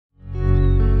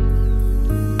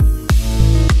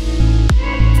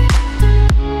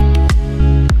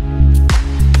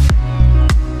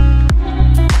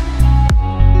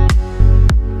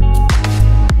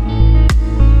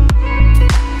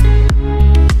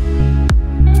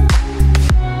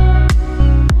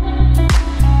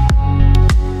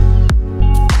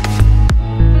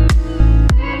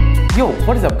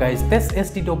guys, this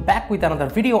is Tito back with another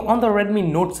video on the Redmi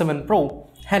Note 7 Pro.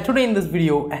 And today in this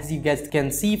video, as you guys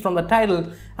can see from the title,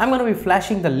 I'm going to be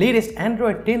flashing the latest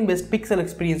Android 10 based Pixel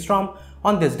Experience ROM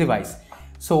on this device.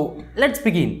 So let's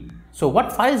begin. So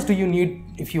what files do you need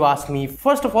if you ask me?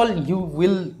 First of all, you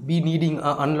will be needing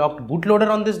an unlocked bootloader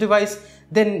on this device.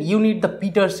 Then you need the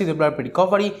PWRP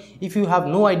recovery. If you have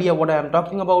no idea what I am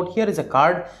talking about, here is a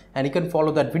card and you can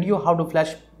follow that video how to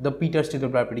flash the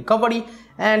PWRP recovery,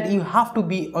 and you have to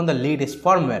be on the latest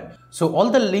firmware. So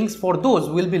all the links for those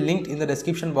will be linked in the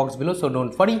description box below, so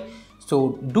don't worry.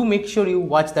 So do make sure you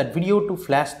watch that video to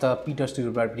flash the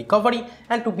PWRP recovery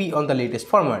and to be on the latest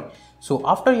firmware. So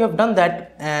after you have done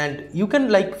that, and you can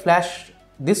flash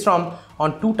this ROM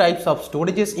on two types of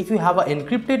storages if you have an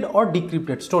encrypted or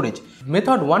decrypted storage.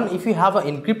 Method 1, if you have an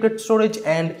encrypted storage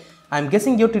and I'm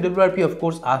guessing your TWRP of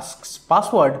course asks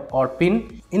password or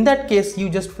PIN, in that case you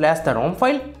just flash the ROM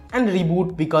file and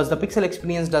reboot, because the Pixel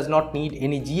Experience does not need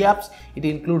any GApps. It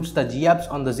includes the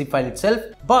GApps on the zip file itself.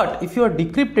 But if you are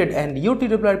decrypted and your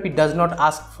TWRP does not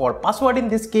ask for password in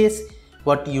this case,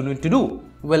 what you need to do?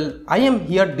 Well, I am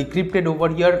here decrypted over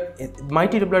here. My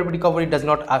TWRP recovery does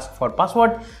not ask for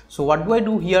password. So what do I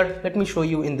do here? Let me show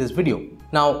you in this video.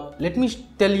 Now let me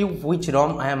tell you which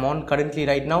ROM I am on currently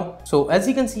right now. So as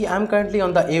you can see, I am currently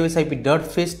on the AOSIP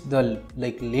Dirtfist, the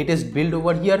latest build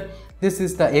over here. This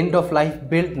is the end of life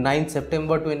build, 9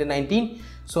 September 2019.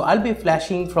 So I'll be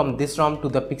flashing from this ROM to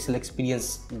the Pixel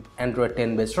Experience Android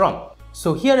 10 based ROM.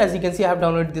 So here, as you can see, I have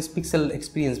downloaded this Pixel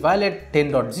Experience Violet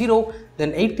 10.0,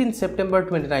 then 18 September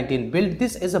 2019 build.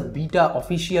 This is a beta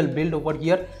official build over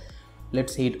here.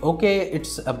 Let's hit OK.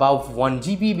 It's above 1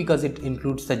 GB because it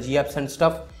includes the GApps and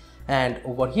stuff. And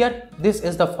over here, this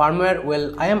is the firmware.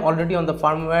 Well, I am already on the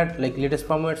firmware, latest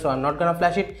firmware, so I'm not gonna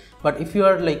flash it. But if you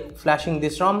are flashing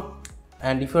this ROM,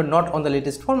 and if you're not on the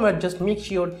latest firmware, just make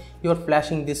sure you're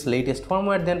flashing this latest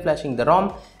firmware, then flashing the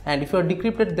ROM. And if you're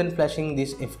decrypted, then flashing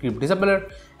this fcrypt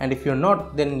disabler. And if you're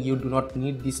not, then you do not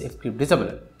need this fcrypt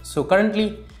disabler. So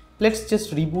currently, let's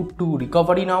just reboot to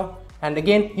recovery now. And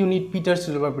again, you need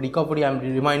PWRP recovery. I'm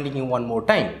reminding you one more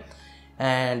time.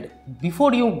 And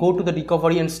before you go to the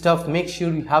recovery and stuff, make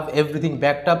sure you have everything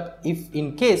backed up if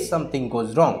in case something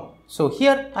goes wrong. So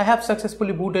here I have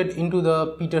successfully booted into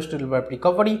the PWRP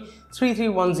recovery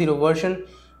 3310 version.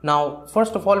 Now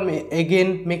first of all,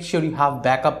 again make sure you have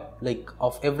backup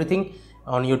of everything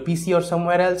on your PC or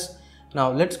somewhere else.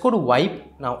 Now let's go to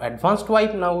wipe. Now advanced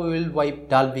wipe. Now we will wipe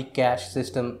Dalvik cache,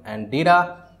 system and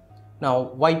data. Now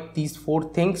wipe these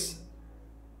four things.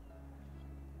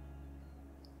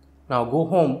 Now go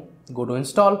home, go to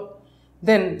install,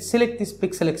 then select this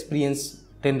Pixel Experience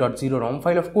 10.0 ROM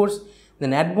file of course.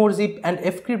 Then add more zip and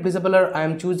fcrypt disabler I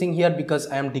am choosing here because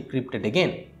I am decrypted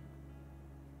again.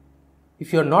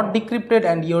 If you are not decrypted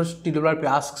and your TWRP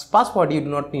asks password, you do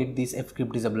not need this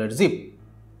fcrypt disabler zip.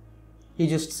 You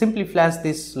just simply flash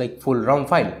this full ROM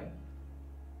file.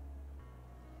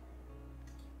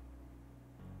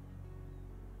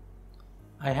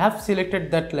 I have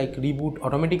selected that reboot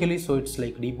automatically, so it's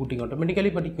rebooting automatically,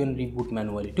 but you can reboot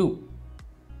manually too.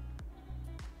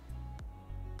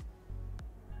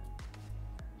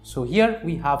 So here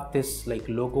we have this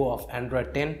logo of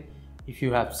Android 10. If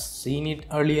you have seen it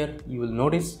earlier, you will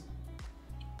notice.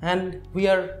 And we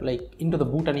are into the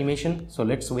boot animation. So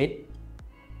let's wait.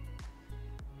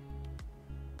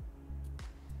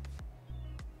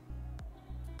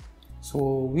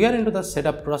 So we are into the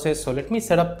setup process. So let me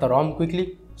set up the ROM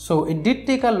quickly. So it did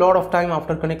take a lot of time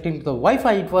after connecting to the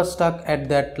Wi-Fi. It was stuck at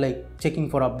that checking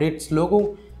for updates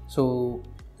logo. So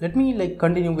let me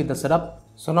continue with the setup.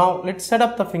 So now let's set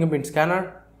up the fingerprint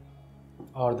scanner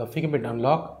or the fingerprint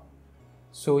unlock.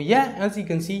 So yeah, as you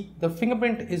can see, the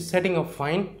fingerprint is setting up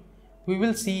fine. We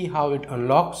will see how it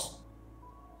unlocks.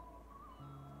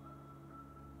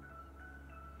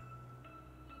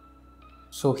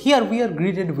 So here we are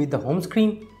greeted with the home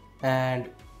screen, and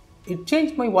it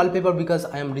changed my wallpaper because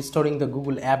I am restoring the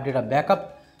Google App Data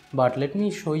backup. But let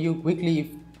me show you quickly. If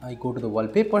I go to the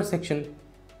wallpaper section,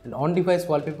 and on device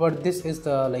wallpaper, this is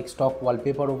the stock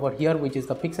wallpaper over here, which is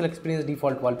the Pixel Experience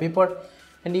default wallpaper,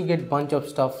 and you get bunch of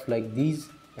stuff like these,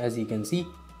 as you can see.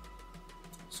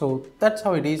 So that's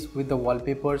how it is with the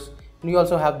wallpapers. And you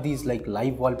also have these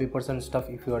live wallpapers and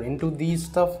stuff if you are into these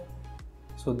stuff.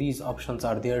 So these options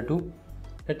are there too.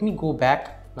 Let me go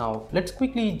back. Now let's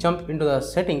quickly jump into the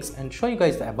settings and show you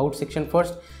guys the about section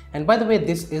first. And by the way,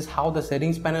 this is how the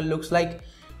settings panel looks like.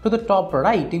 To the top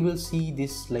right, you will see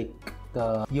this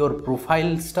your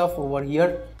profile stuff over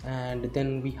here, and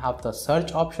then we have the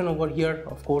search option over here.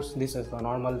 Of course, this is the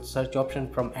normal search option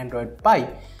from Android Pie.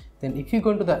 Then if you go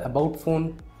into the about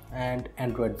phone, and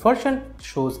Android version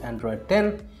shows Android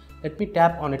 10. Let me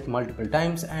tap on it multiple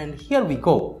times and here we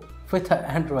go with the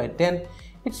Android 10.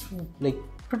 It's like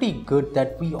pretty good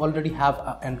that we already have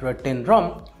a Android 10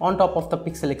 ROM on top of the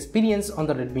Pixel experience on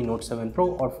the Redmi Note 7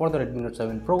 Pro or for the Redmi Note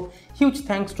 7 Pro. Huge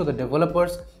thanks to the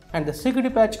developers, and the security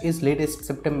patch is latest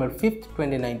September 5th,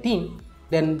 2019.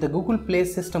 Then the Google Play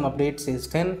system update says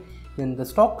 10. Then the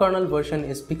stock kernel version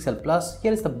is Pixel Plus.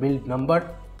 Here is the build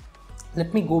number.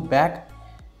 Let me go back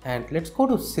and let's go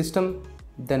to system,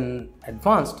 then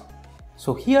advanced.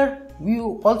 So here we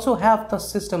also have the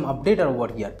system updater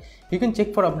over here. You can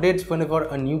check for updates whenever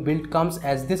a new build comes,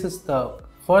 as this is the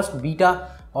first beta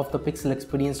of the Pixel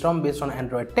experience ROM based on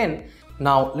Android 10.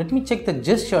 Now let me check the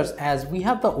gestures, as we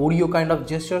have the audio kind of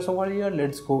gestures over here.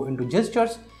 Let's go into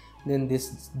gestures, then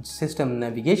this system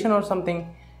navigation or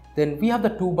something. Then we have the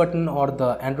 2 button or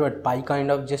the Android Pie kind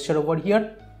of gesture over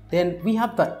here. Then we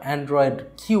have the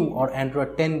Android Q or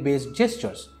Android 10 based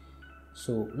gestures.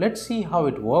 So let's see how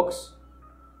it works.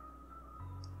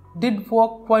 Did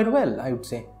work quite well, I would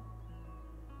say.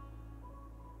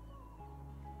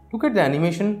 Look at the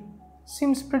animation,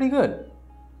 seems pretty good.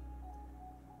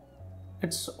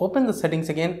 Let's open the settings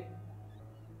again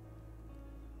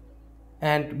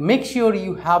and make sure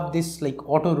you have this like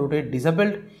auto rotate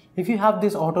disabled. If you have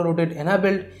this auto rotate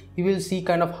enabled, you will see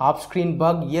kind of half screen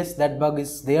bug. Yes, that bug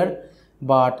is there,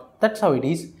 but that's how it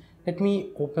is. Let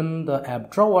me open the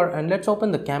app drawer and let's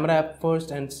open the camera app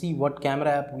first and see what camera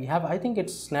app we have. I think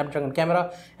it's Snapdragon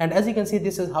camera, and as you can see,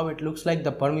 this is how it looks like,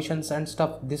 the permissions and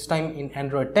stuff this time in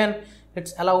Android 10.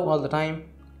 Let's allow all the time.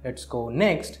 Let's go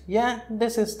next. Yeah,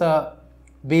 this is the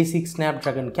basic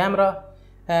Snapdragon camera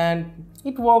and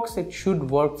it works. It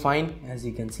should work fine. As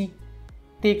you can see,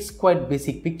 takes quite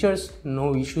basic pictures,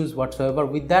 no issues whatsoever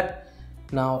with that.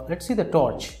 Now let's see the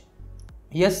torch.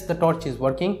 Yes, the torch is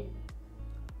working.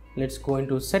 Let's go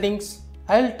into settings.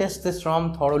 I'll test this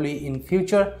ROM thoroughly in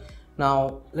future.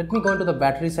 Now let me go into the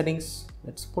battery settings.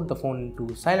 Let's put the phone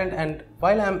into silent, and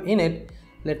while I'm in it,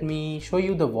 let me show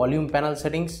you the volume panel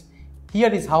settings. Here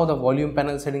is how the volume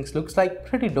panel settings looks like.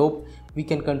 Pretty dope. We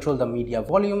can control the media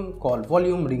volume, call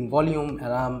volume, ring volume,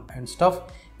 alarm and stuff.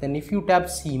 Then if you tap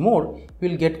see more,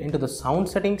 you'll get into the sound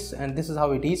settings, and this is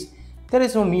how it is. There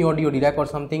is no Mi Audio Direct or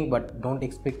something, but don't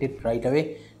expect it right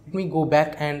away. Let me go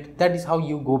back, and that is how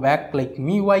you go back, like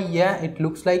MIUI. Yeah, it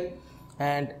looks like.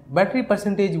 And battery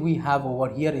percentage we have over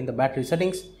here in the battery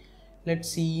settings. Let's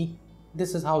see,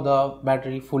 this is how the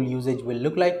battery full usage will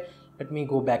look like. Let me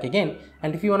go back again,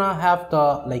 and if you wanna have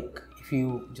the if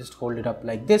you just hold it up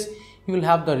like this, you will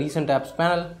have the recent apps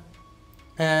panel,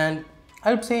 and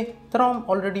I would say the ROM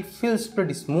already feels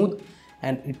pretty smooth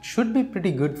and it should be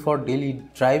pretty good for daily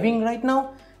driving right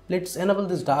now. Let's enable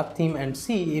this dark theme and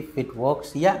see if it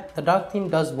works. Yeah, the dark theme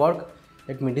does work.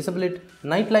 Let me disable it.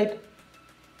 Night light.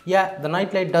 Yeah, the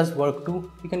night light does work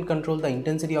too. You can control the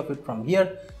intensity of it from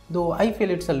here, though I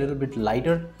feel it's a little bit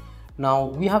lighter. Now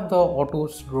we have the auto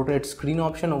rotate screen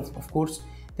option of course.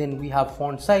 Then we have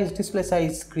font size, display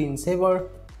size, screen saver,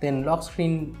 then lock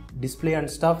screen display and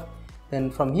stuff. Then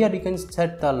from here you can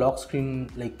set the lock screen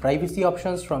privacy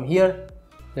options from here.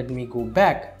 Let me go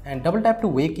back, and double tap to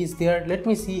wake is there. Let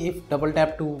me see if double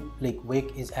tap to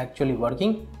wake is actually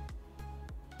working.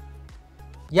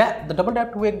 Yeah, the double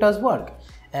tap to wake does work.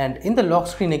 And in the lock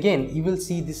screen again, you will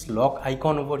see this lock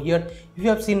icon over here. If you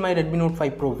have seen my Redmi Note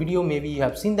 5 Pro video, maybe you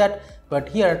have seen that, but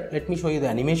here let me show you the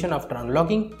animation after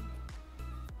unlocking.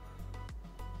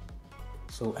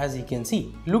 So as you can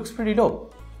see, looks pretty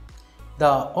dope.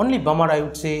 The only bummer I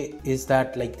would say is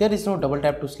that there is no double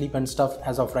tap to sleep and stuff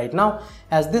as of right now,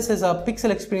 as this is a Pixel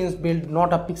experience build,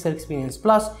 not a Pixel experience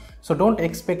Plus. So don't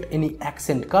expect any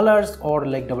accent colors or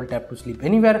double tap to sleep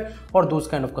anywhere or those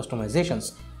kind of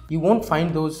customizations. You won't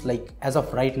find those as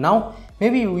of right now.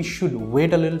 Maybe we should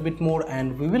wait a little bit more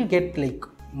and we will get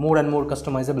more and more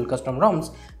customizable custom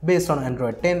ROMs based on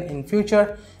Android 10 in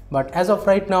future. But as of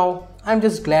right now, I'm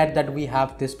just glad that we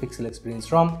have this Pixel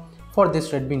experience ROM for this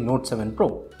Redmi Note 7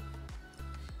 Pro.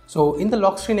 So in the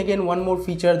lock screen again, one more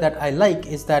feature that I like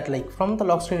is that from the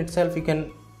lock screen itself, you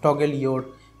can toggle your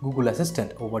Google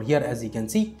Assistant over here. As you can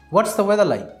see, what's the weather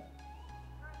like?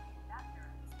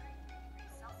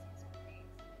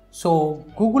 So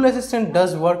Google Assistant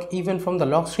does work even from the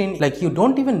lock screen. You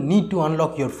don't even need to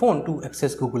unlock your phone to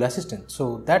access Google Assistant.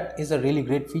 So that is a really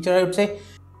great feature, I would say.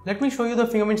 Let me show you the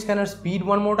fingerprint scanner speed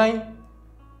one more time.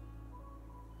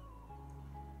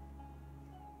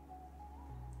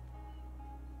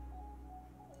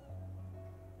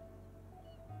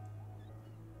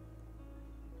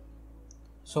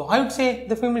 So I would say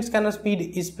the fingerprint scanner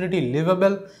speed is pretty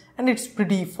livable and it's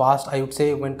pretty fast, I would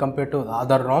say, when compared to the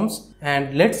other ROMs.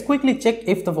 And let's quickly check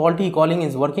if the VoLTE calling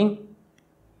is working.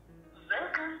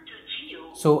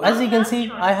 So as you can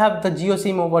see, I have the Jio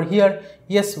SIM over here.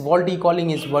 Yes, VoLTE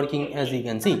calling is working, as you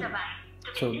can see.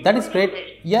 So that is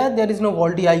great. Yeah, there is no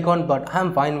VoLTE icon, but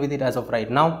I'm fine with it as of right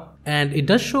now. And it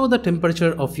does show the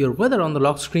temperature of your weather on the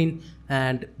lock screen,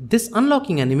 and this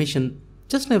unlocking animation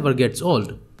just never gets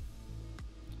old.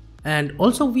 And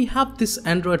also we have this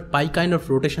Android Pie kind of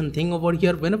rotation thing over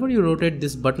here. Whenever you rotate,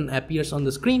 this button appears on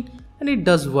the screen and it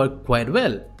does work quite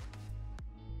well.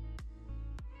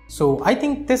 So I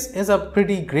think this is a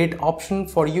pretty great option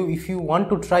for you if you want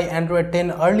to try Android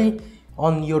 10 early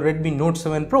on your Redmi Note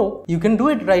 7 Pro. You can do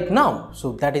it right now.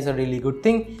 So that is a really good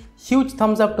thing. Huge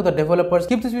thumbs up to the developers.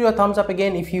 Give this video a thumbs up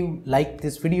again if you like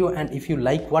this video and if you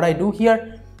like what I do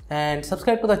here. And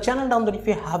subscribe to the channel down there if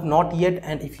you have not yet,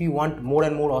 and if you want more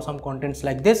and more awesome contents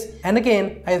like this. And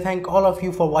again, I thank all of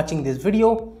you for watching this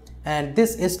video. And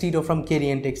this is Tito from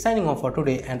KDN Tech signing off for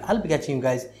today, and I'll be catching you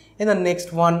guys in the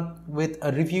next one with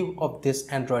a review of this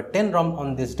Android 10 ROM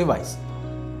on this device.